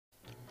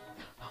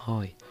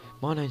Hi,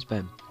 my name's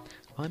Ben.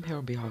 I'm here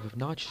on behalf of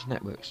Nitrous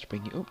Networks to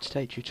bring you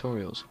up-to-date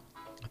tutorials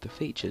of the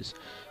features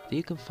that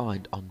you can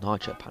find on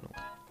NiTROPanel.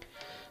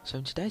 So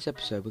in today's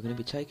episode we're going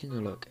to be taking a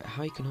look at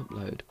how you can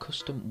upload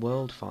custom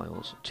world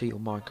files to your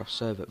Minecraft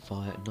server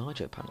via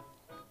NiTROPanel.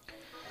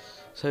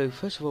 So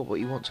first of all, what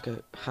you want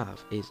to have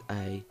is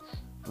a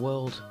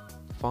world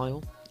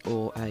file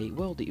or a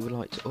world that you would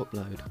like to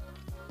upload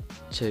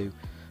to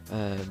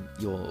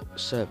your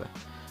server.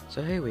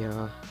 So here we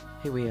are.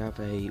 Here we have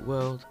a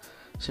world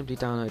simply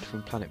downloaded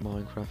from Planet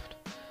Minecraft.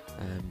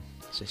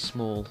 It's a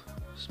small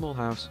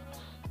house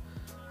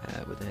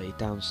with a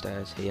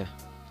downstairs here.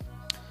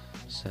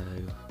 So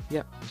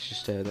yeah, it's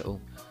just a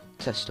little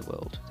tester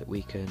world that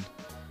we can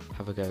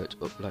have a go at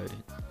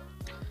uploading.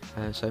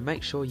 So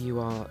make sure you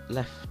are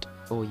left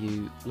or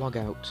you log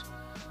out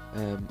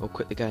or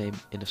quit the game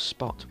in a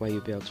spot where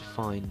you'll be able to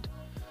find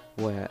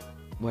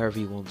wherever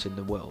you want in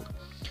the world.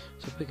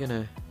 So we're going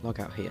to log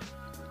out here,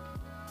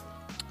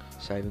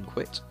 save and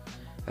quit,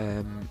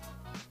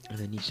 and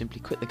then you simply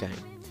quit the game.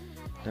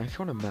 Now if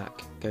you're on a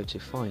Mac, go to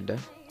Finder,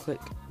 click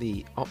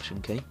the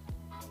Option key,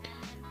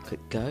 click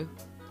Go,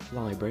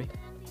 Library,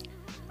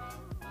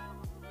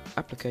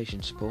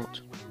 Application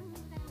Support,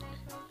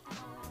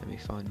 let me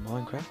find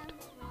Minecraft,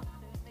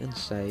 then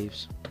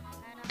Saves,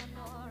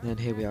 and then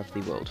here we have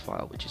the world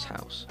file, which is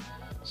House.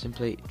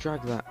 Simply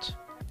drag that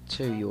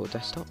to your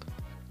desktop.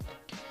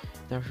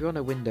 Now if you're on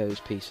a Windows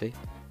PC,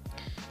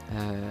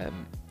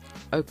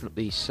 open up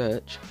the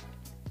search,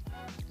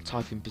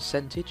 type in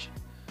percentage.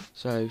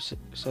 So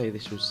say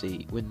this was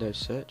the Windows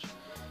search,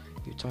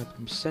 you type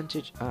in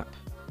percentage app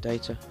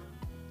data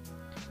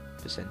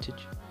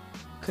percentage,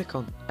 click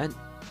on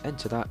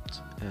enter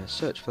that,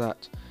 search for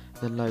that,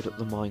 then load up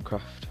the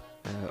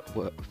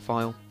Minecraft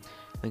file,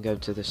 then go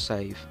to the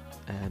save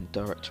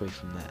directory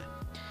from there.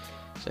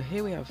 So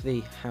here we have the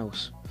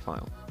house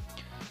file.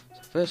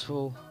 So first of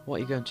all,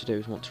 what you're going to do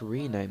is want to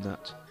rename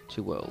that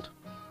to world,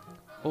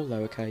 all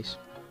lowercase,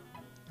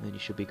 and then you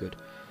should be good.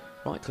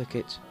 Right click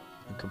it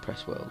and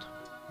compress world.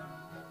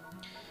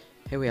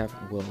 Here we have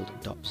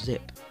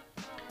world.zip,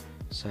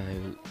 so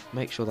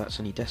make sure that's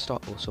on your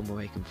desktop or somewhere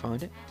where you can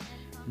find it.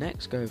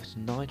 Next, go over to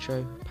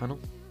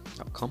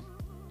NiTROPanel.com.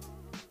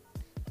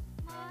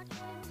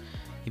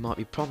 You might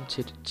be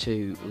prompted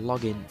to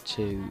log in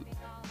to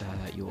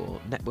your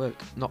network,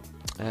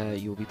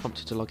 you'll be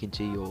prompted to log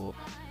into your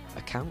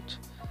account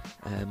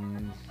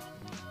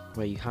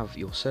where you have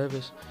your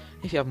servers.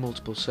 If you have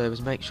multiple servers,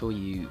 make sure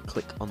you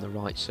click on the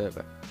right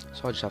server.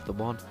 So I just have the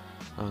one,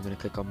 and I'm going to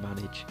click on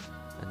Manage,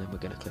 and then we're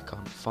going to click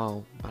on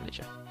File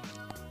Manager.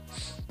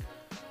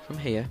 From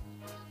here,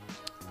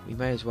 we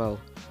may as well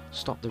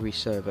stop the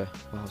reserver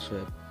whilst we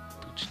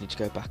just need to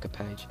go back a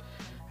page.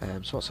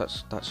 So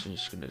that's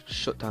just going to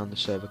shut down the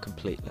server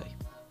completely.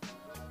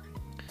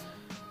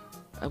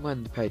 And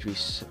when the page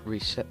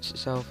resets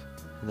itself,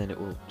 and then it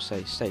will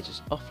say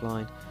status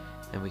offline,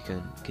 and we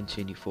can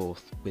continue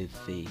forth with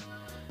the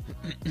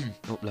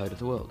upload of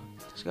the world.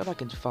 So go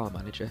back into File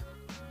Manager,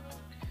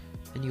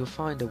 and you'll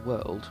find a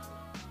world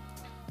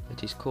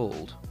that is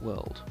called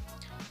World.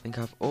 I think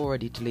I've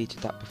already deleted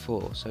that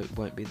before, so it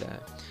won't be there.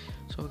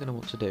 So what we're going to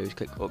want to do is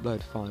click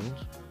Upload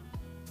Files,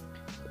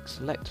 click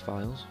Select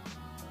Files,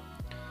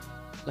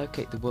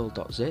 locate the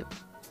world.zip,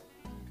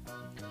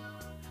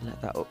 and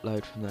let that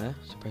upload from there.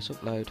 So press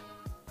Upload.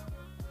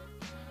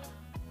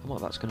 And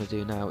what that's going to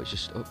do now is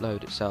just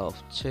upload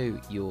itself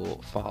to your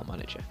file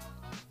manager.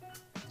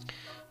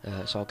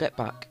 So I'll get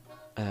back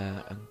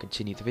and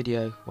continue the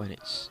video when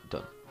it's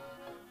done.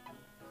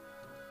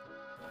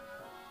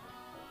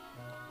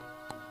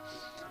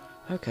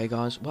 Okay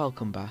guys,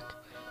 welcome back.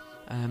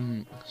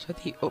 So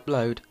the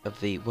upload of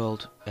the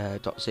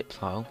world.zip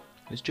file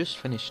was just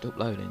finished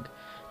uploading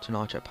to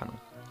NiTROPanel.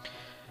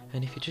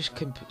 And if you just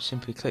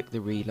simply click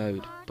the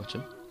reload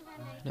button,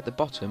 and at the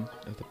bottom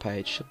of the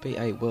page should be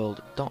a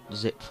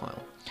world.zip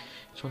file.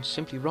 So you want to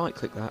simply right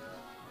click that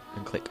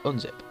and click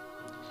unzip,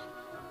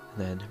 and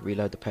then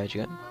reload the page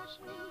again.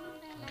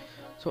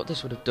 So what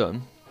this would have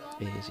done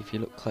is, if you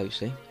look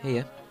closely,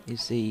 here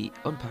is the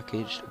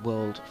unpackaged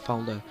world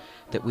folder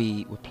that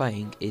we were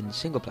playing in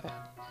single player.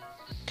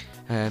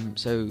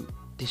 So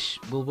this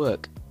will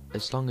work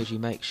as long as you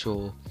make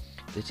sure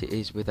that it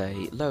is with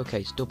a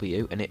lowercase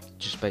w, and it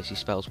just basically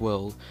spells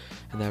world,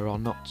 and there are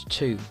not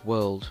two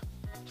world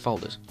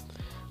folders.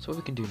 So what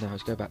we can do now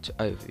is go back to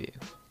Overview,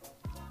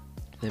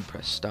 then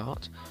press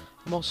Start,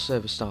 and whilst the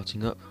server's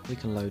starting up, we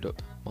can load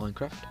up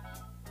Minecraft.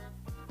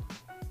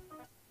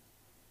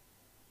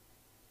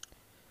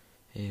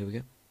 Here we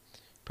go.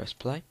 Press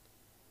play.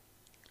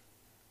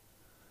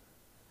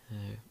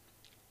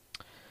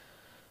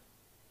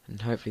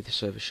 And hopefully the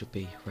server should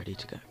be ready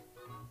to go.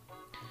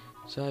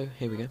 So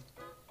here we go.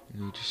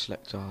 And we just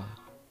select our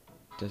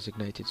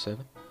designated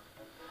server,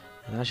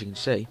 and as you can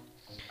see,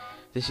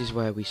 this is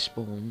where we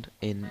spawned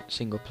in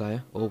single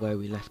player, or where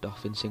we left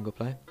off in single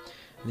player,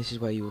 and this is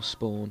where you will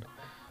spawn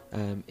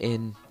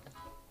in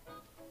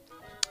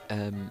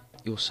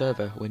your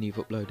server when you've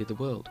uploaded the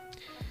world.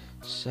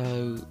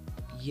 So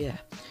yeah,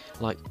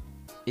 like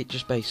it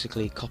just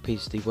basically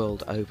copies the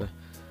world over.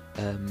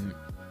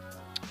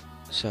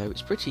 So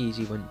it's pretty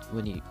easy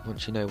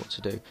once you know what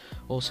to do.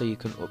 Also, you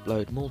can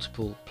upload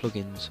multiple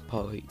plugins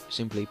by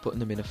simply putting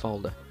them in a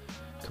folder,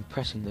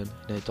 compressing them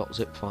in a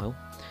 .zip file,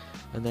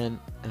 and then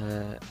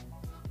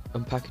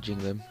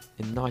unpackaging them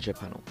in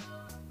NiTROPanel.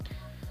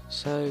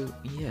 So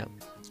yeah,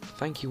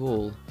 thank you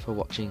all for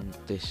watching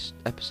this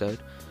episode.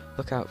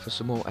 Look out for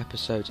some more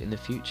episodes in the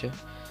future.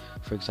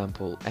 For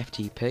example,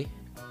 FTP,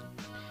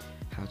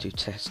 how to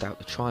test out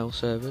the trial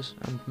servers,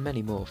 and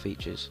many more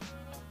features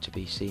to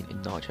be seen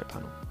in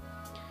NiTROPanel.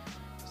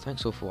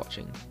 Thanks all for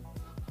watching.